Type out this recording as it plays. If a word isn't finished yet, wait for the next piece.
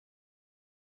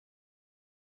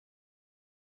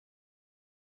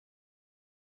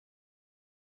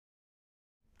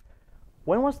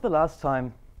When was the last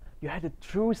time you had a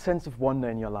true sense of wonder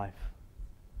in your life?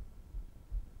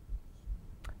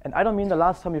 And I don't mean the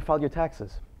last time you filed your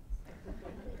taxes.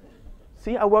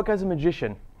 See, I work as a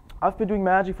magician. I've been doing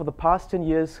magic for the past 10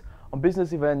 years on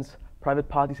business events, private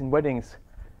parties, and weddings.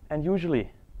 And usually,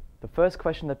 the first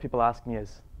question that people ask me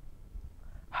is,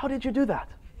 how did you do that?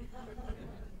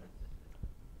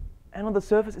 And on the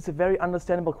surface, it's a very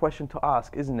understandable question to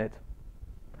ask, isn't it?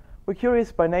 We're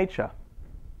curious by nature.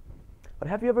 But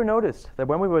have you ever noticed that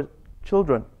when we were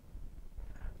children,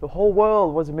 the whole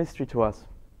world was a mystery to us?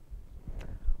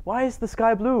 Why is the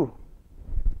sky blue?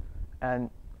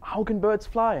 And how can birds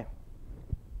fly?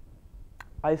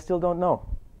 I still don't know.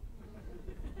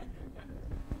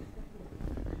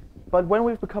 But when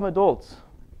we've become adults,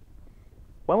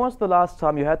 when was the last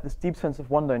time you had this deep sense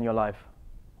of wonder in your life?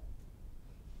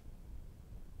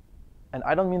 And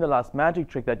I don't mean the last magic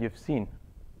trick that you've seen.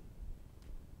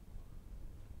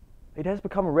 It has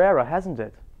become rarer, hasn't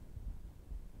it?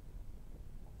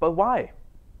 But why?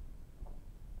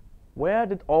 Where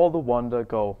did all the wonder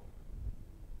go?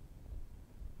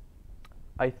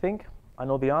 I think I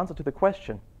know the answer to the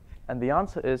question. And the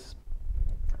answer is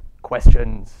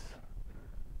questions.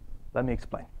 Let me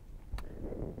explain.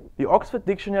 The Oxford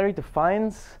Dictionary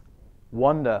defines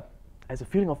wonder as a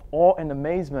feeling of awe and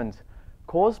amazement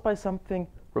caused by something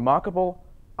remarkable,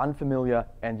 unfamiliar,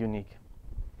 and unique.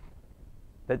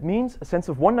 That means a sense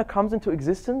of wonder comes into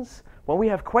existence when we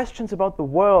have questions about the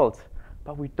world,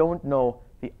 but we don't know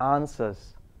the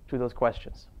answers to those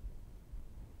questions.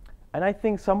 And I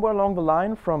think somewhere along the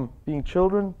line, from being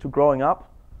children to growing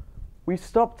up, we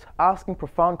stopped asking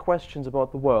profound questions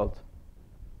about the world.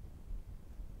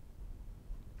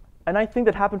 And I think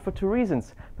that happened for two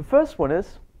reasons. The first one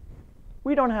is,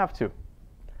 we don't have to.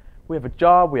 We have a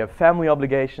job, we have family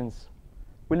obligations,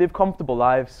 we live comfortable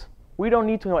lives. We don't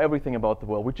need to know everything about the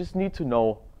world. We just need to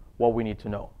know what we need to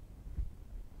know.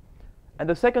 And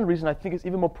the second reason I think is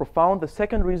even more profound. The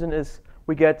second reason is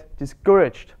we get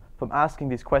discouraged from asking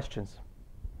these questions.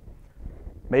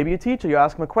 Maybe a teacher, you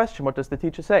ask him a question, what does the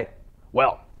teacher say?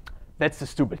 Well, that's a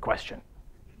stupid question.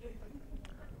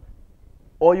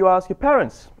 Or you ask your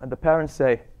parents, and the parents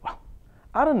say, well,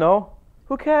 I don't know,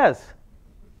 who cares?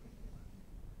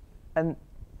 And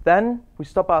then we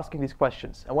stop asking these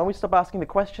questions. And when we stop asking the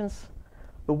questions,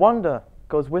 the wonder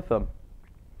goes with them.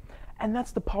 And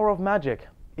that's the power of magic.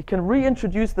 It can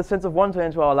reintroduce the sense of wonder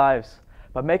into our lives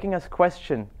by making us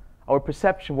question our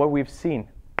perception, what we've seen.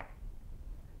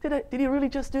 Did he really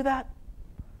just do that?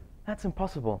 That's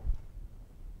impossible.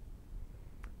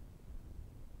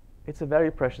 It's a very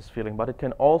precious feeling, but it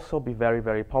can also be very,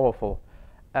 very powerful.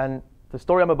 And the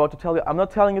story I'm about to tell you, I'm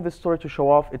not telling you this story to show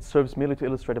off. It serves merely to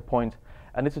illustrate a point.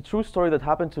 And it's a true story that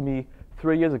happened to me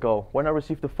 3 years ago when I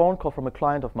received a phone call from a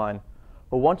client of mine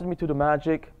who wanted me to do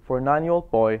magic for a 9-year-old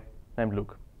boy named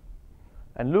Luke.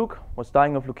 And Luke was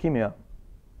dying of leukemia,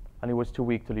 and he was too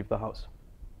weak to leave the house.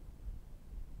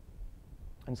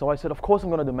 And so I said, of course I'm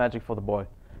going to do magic for the boy.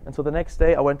 And so the next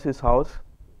day I went to his house,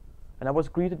 and I was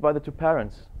greeted by the two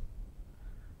parents.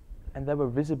 And they were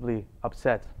visibly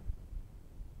upset.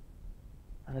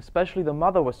 And especially the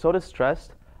mother was so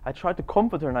distressed, I tried to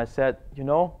comfort her and I said, you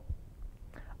know,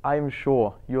 I am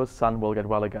sure your son will get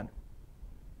well again.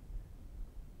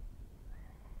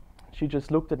 She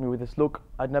just looked at me with this look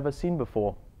I'd never seen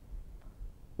before,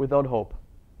 without hope,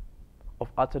 of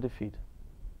utter defeat.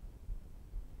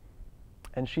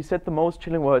 And she said the most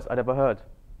chilling words I'd ever heard.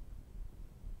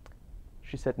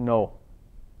 She said, no,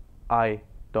 I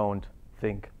don't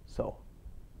think so.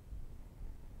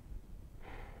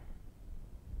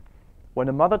 When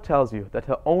a mother tells you that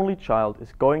her only child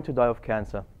is going to die of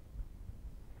cancer,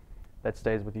 that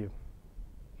stays with you.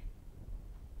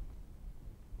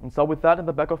 And so with that in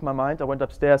the back of my mind, I went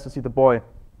upstairs to see the boy.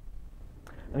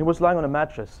 And he was lying on a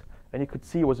mattress, and you could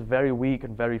see he was very weak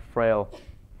and very frail.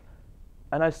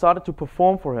 And I started to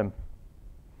perform for him.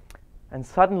 And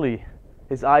suddenly,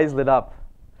 his eyes lit up.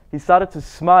 He started to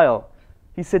smile.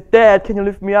 He said, Dad, can you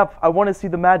lift me up? I want to see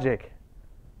the magic.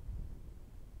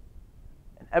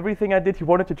 And everything I did, he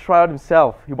wanted to try out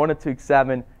himself. He wanted to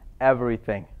examine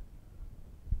everything.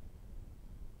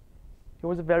 He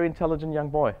was a very intelligent young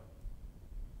boy.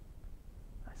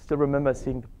 I still remember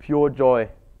seeing the pure joy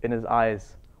in his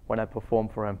eyes when I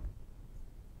performed for him.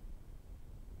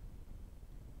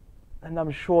 And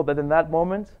I'm sure that in that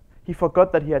moment, he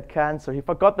forgot that he had cancer. He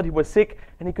forgot that he was sick,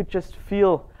 and he could just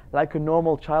feel like a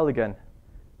normal child again,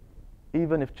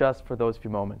 even if just for those few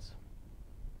moments.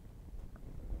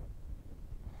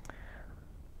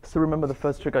 Still remember the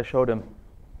first trick I showed him.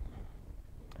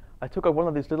 I took out one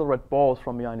of these little red balls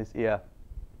from behind his ear.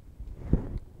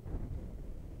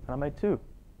 and I made 2.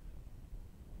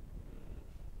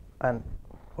 And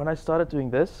when I started doing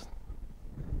this,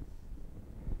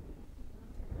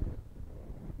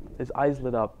 his eyes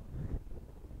lit up.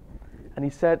 And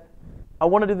he said, I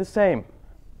want to do the same.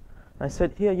 And I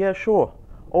said, here, yeah, sure.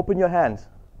 Open your hand.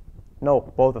 No,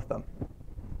 both of them.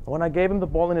 When I gave him the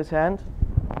ball in his hand,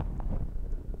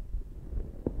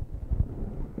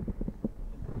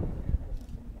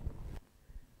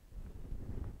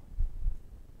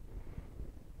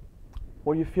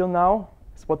 what you feel now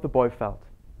is what the boy felt.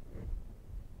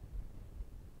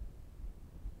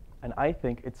 And I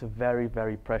think it's a very,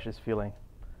 very precious feeling,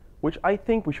 which I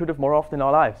think we should have more often in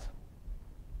our lives.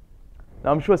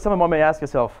 Now, I'm sure someone may ask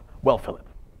yourself, well, Philip,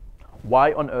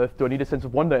 why on earth do I need a sense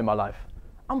of wonder in my life?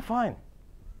 I'm fine.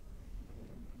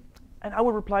 And I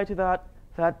would reply to that,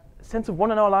 that sense of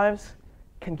wonder in our lives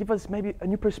can give us maybe a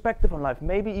new perspective on life,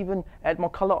 maybe even add more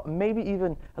color, maybe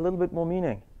even a little bit more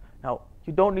meaning. Now,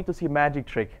 you don't need to see a magic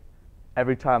trick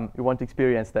every time you want to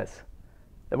experience this.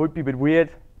 That would be a bit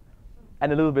weird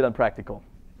and a little bit unpractical.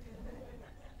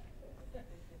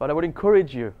 But I would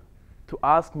encourage you to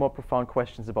ask more profound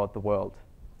questions about the world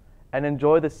and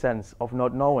enjoy the sense of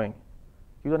not knowing.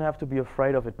 You don't have to be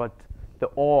afraid of it, but the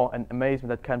awe and amazement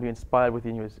that can be inspired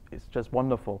within you is just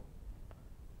wonderful.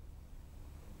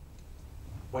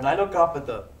 When I look up at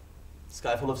the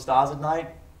sky full of stars at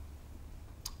night,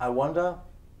 I wonder,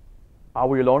 are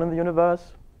we alone in the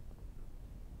universe?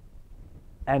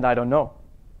 And I don't know.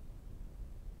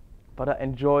 But I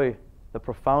enjoy the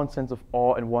profound sense of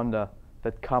awe and wonder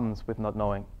that comes with not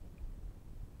knowing.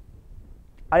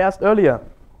 I asked earlier,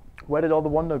 where did all the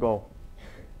wonder go?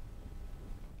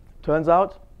 Turns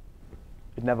out,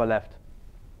 it never left.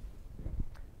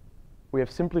 We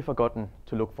have simply forgotten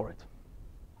to look for it.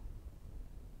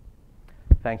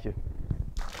 Thank you.